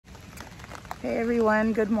Hey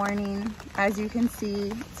everyone, good morning. As you can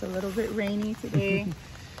see, it's a little bit rainy today.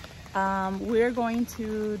 We're going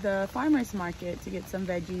to the farmer's market to get some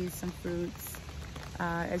veggies, some fruits.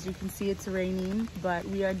 As you can see, it's raining, but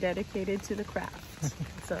we are dedicated to the craft.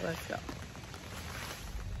 So let's go.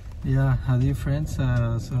 Yeah, howdy friends.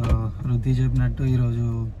 So Ruti చెప్పినట్టు ఈరోజు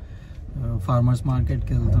farmers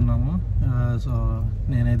మార్కెట్కి వెళ్తున్నాము. So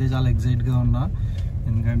నేనైతే చాలా ఎక్సైట్గా ఉన్నా,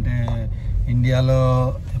 ఎందుకంటే ఇండియాలో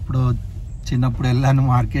ఎప్పుడు చిన్నప్పుడు వెళ్ళాను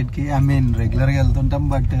మార్కెట్కి. ఐ మీన్ రెగ్యులర్గా వెళ్తుంటాం,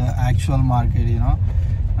 బట్ యాక్చువల్ మార్కెట్ యూనో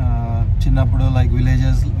చిన్నప్పుడు లైక్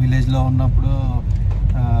విలేజ్లో ఉన్నప్పుడు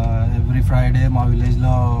ఎవ్రీ ఫ్రైడే మా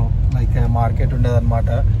విలేజ్లో లైక్ మార్కెట్ ఉండేదన్నమాట.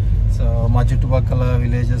 సో మా చుట్టుపక్కల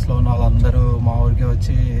విలేజెస్లో ఉన్న వాళ్ళందరూ మా ఊరికి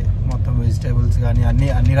వచ్చి మొత్తం వెజిటేబుల్స్ కానీ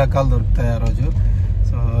అన్ని రకాలు దొరుకుతాయి ఆ రోజు.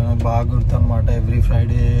 సో నాకు బాగా గుర్తు అనమాట. ఎవ్రీ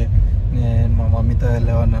ఫ్రైడే నేను మా మమ్మీతో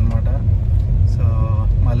వెళ్ళేవాడిని అనమాట. సో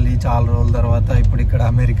మళ్ళీ చాలా రోజుల తర్వాత ఇప్పుడు ఇక్కడ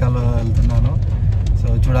అమెరికాలో వెళ్తున్నాను. సో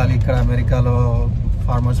చూడాలి ఇక్కడ అమెరికాలో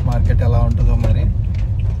ఫార్మర్స్ మార్కెట్ ఎలా ఉంటుందో మరి.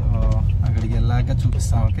 సో అక్కడికి వెళ్ళాక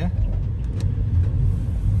చూపిస్తాం. ఓకే,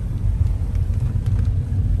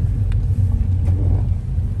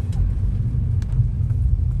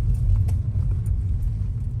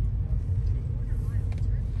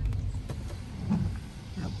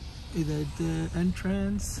 ఇదైతే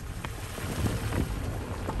entrance.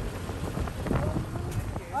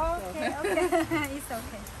 Okay. It's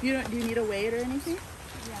okay. Do you need a weight or anything?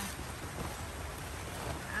 Yeah.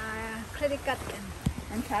 Credit card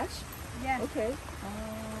And cash? Yeah. Okay.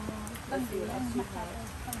 Let's see what else you have.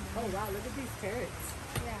 Oh wow, look at these carrots.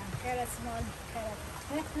 Yeah. Carrot, small carrot.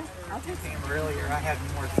 I'll take some. Earlier, I had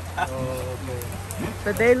more stuff. Oh, okay.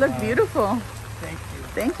 But they look beautiful. Thank you.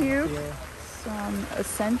 Thank you. Yeah. Some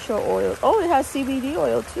essential oil. Oh, it has CBD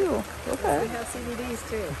oil too. Okay. We have CBDs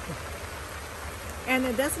too. And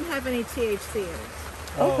it doesn't have any THC in it.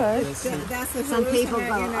 Okay. That's the Some people go,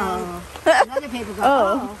 hallucinant, oh. Other people go,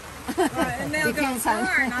 Oh. And they'll go Depends on-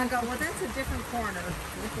 corn. I go, well, that's a different corner.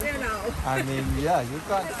 You know. I mean, yeah, you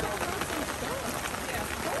got.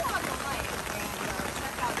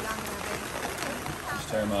 Just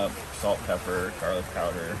tear them up, salt, pepper, garlic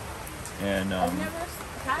powder, and I've never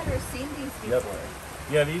had or seen these Yep. before.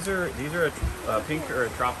 yeah, these are a pink or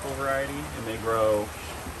a tropical variety, and they grow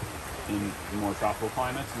in more tropical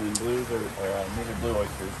climates. And then blues are these are blue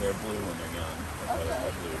oysters. They're blue when they're young. That's why they're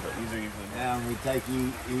called blue. But these are usually And we take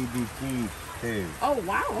EBT too. Oh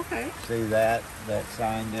wow, okay. See that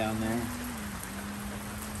sign down there?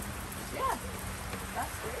 Yeah.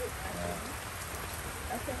 That's great.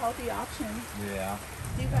 That's a healthy option. Yeah.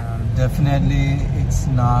 You got Definitely, it's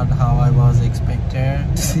not how I was expected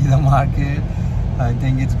to see the market. I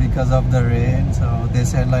think it's because of the rain. So they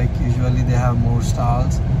said like usually they have more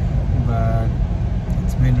stalls, but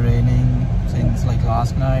it's been raining since like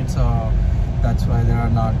last night, so that's why there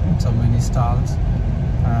are not so many stalls.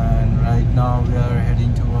 And right now we are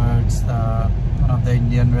heading towards one of the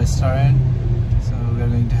Indian restaurant. So we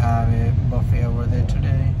are going to have a buffet over there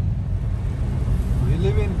today. We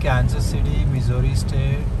live in Kansas City, Missouri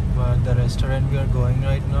state, but the restaurant we are going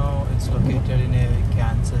right now, it's located in a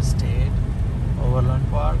Kansas state, Overland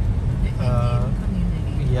Park.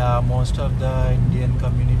 Yeah, most of the Indian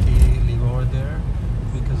community live over there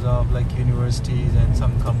because of like universities and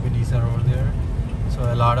some companies are over there. So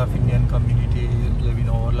a lot of Indian community live in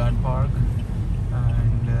Overland Park,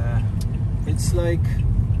 and it's like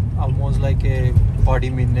almost like a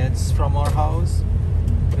 40 minutes from our house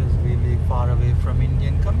because we live far away from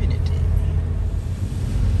Indian community.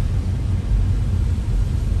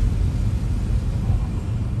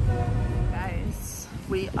 guys,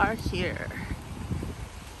 we are here.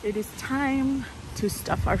 It is time to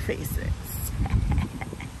stuff our faces.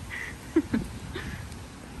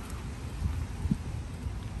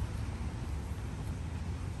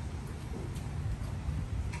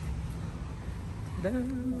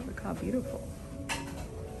 Look how beautiful.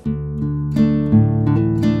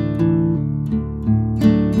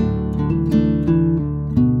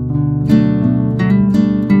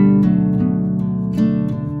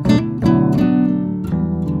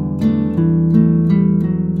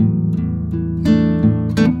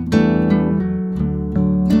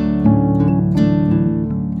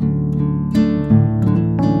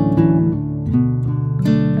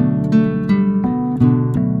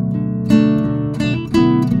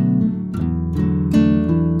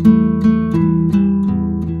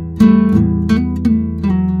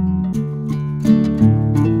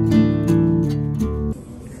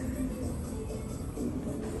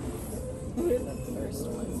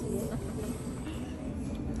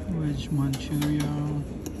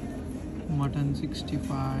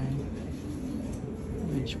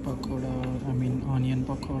 pakoda, I mean onion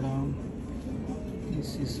pakoda.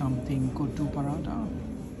 This is something kottu paratha.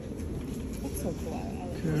 That's so cool.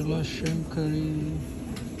 Kerala shrimp curry,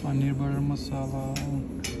 paneer butter masala,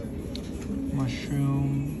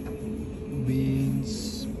 mushroom,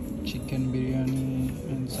 beans, chicken biryani,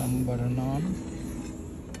 and some butter naan.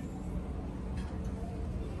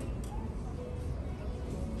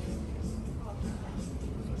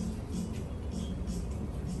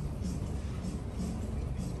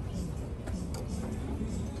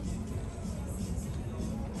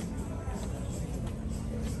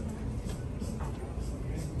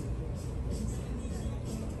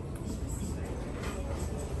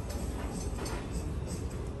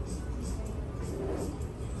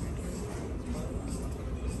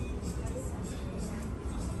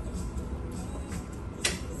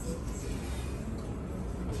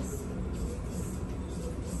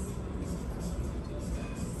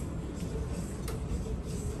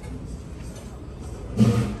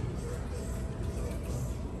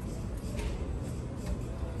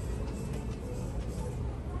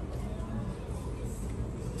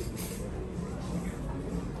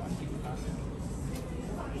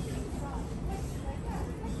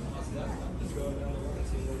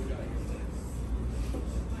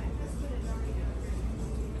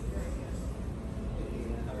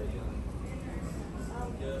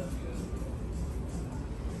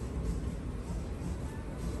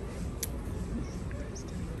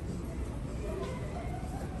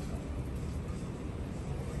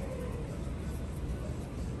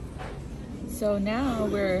 So now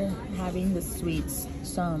we're having the sweets,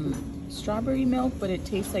 some strawberry milk, but it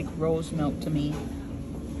tastes like rose milk to me.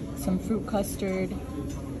 Some fruit custard,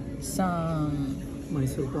 some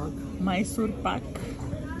Mysore pak,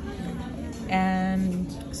 and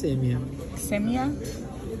semia. semia.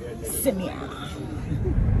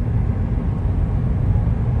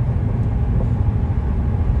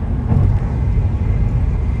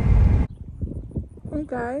 Hey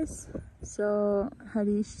guys, so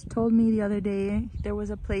Harish told me the other day there was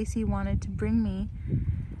a place he wanted to bring me,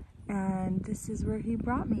 and this is where he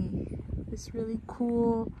brought me. This really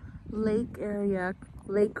cool lake area,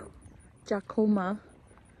 Lake Jacoma,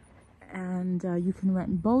 and you can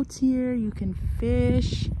rent boats here, you can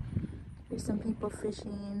fish. There's some people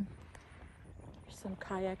fishing, there's some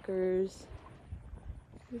kayakers.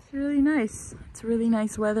 It's really nice. It's really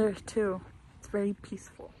nice weather too. It's very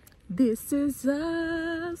peaceful. This is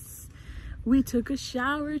us. We took a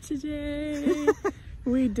shower today.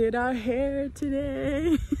 We did our hair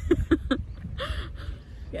today.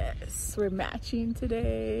 Yes, we're matching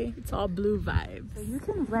today. It's all blue vibes. So you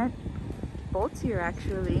can rent boats here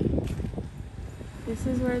actually. This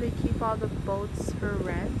is where they keep all the boats for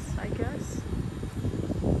rent, I guess.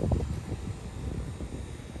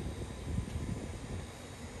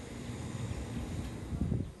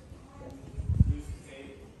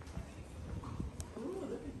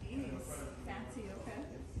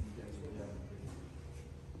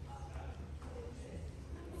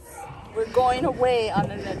 We're going away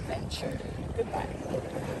on an adventure. Goodbye.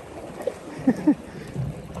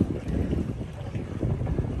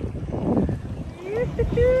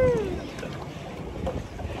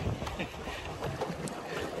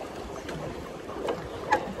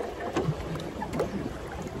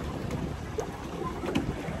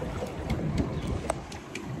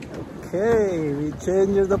 Okay, we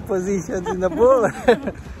changed the positions in the boat.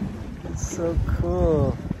 It's so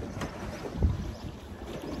cool.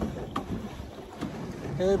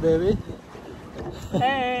 Hey baby.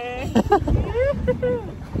 Hey!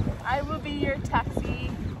 I will be your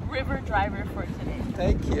taxi river driver for today.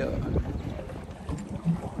 Thank you.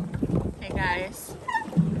 Hey guys,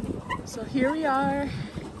 so here we are,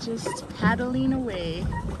 just paddling away.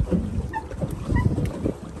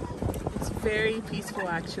 It's very peaceful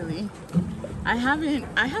actually. I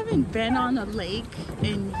haven't been on a lake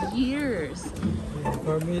in years.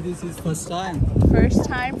 For me, this is first time. First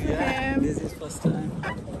time for him. This is first time.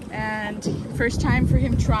 And first time for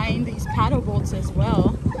him trying these paddle boats as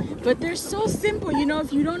well. But they're so simple, you know,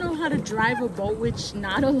 if you don't know how to drive a boat, which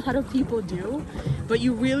not a lot of people do, but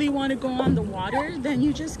you really want to go on the water, then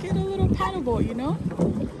you just get a little paddle boat, you know?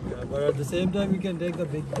 Yeah, but at the same time, you can take the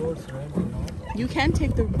big boats, right? You know? You can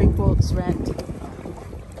take the big boats rent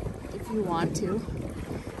if you want to.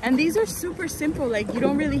 And these are super simple, like you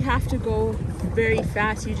don't really have to go very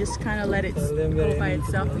fast, you just kind of let it go by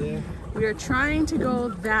itself. We are trying to go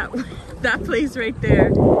that place right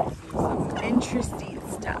there. Some interesting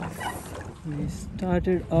stuff. We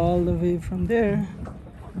started all the way from there.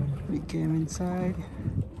 We came inside.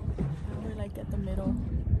 We're like at the middle.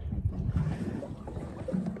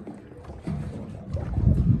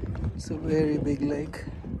 It's a very big lake.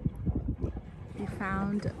 We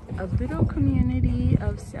found a little community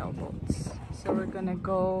of sailboats. So we're gonna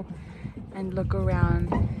go and look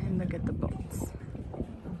around and look at the boats.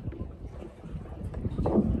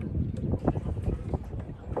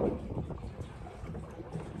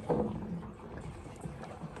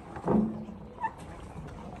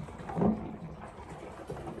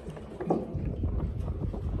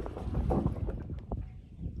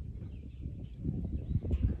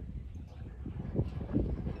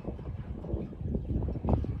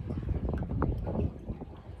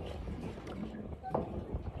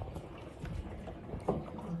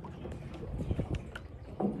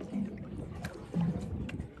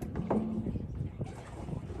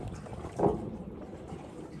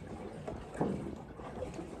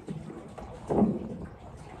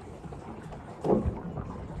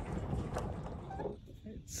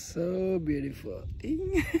 So beautiful.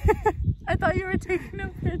 I thought you were taking a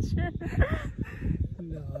picture.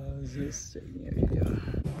 No, I was just taking a video.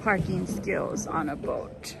 Parking skills on a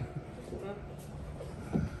boat.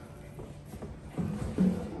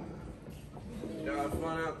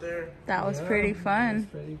 That was pretty fun.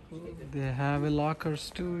 Pretty cool. They have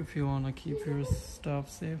lockers too if you want to keep your stuff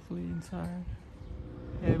safely inside.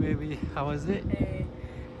 Hey baby, how was it?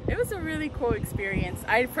 It was a really cool experience.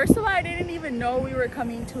 First of all, I didn't even know we were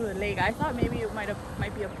coming to a lake. I thought maybe it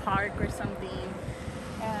might be a park or something.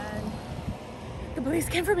 And the police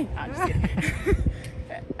came for me. No, I'm just kidding.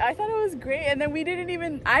 I thought it was great. And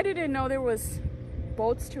then I didn't know there was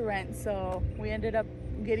boats to rent. So we ended up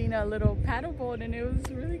getting a little paddle boat and it was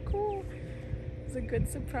really cool. It was a good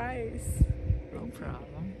surprise. No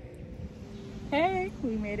problem. Hey,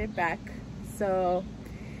 we made it back. So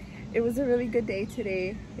it was a really good day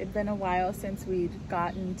today. It'd been a while since we'd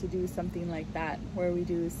gotten to do something like that, where we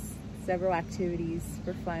do several activities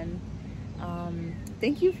for fun.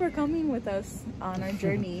 Thank you for coming with us on our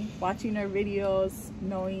journey, watching our videos,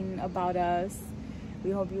 knowing about us.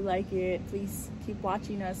 We hope you like it. Please keep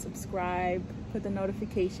watching us, subscribe, put the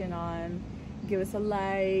notification on, give us a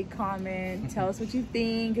like, comment, tell us what you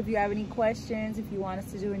think. If you have any questions, if you want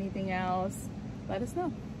us to do anything else, let us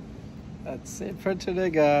know. That's it for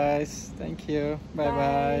today, guys. Thank you. Bye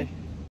bye.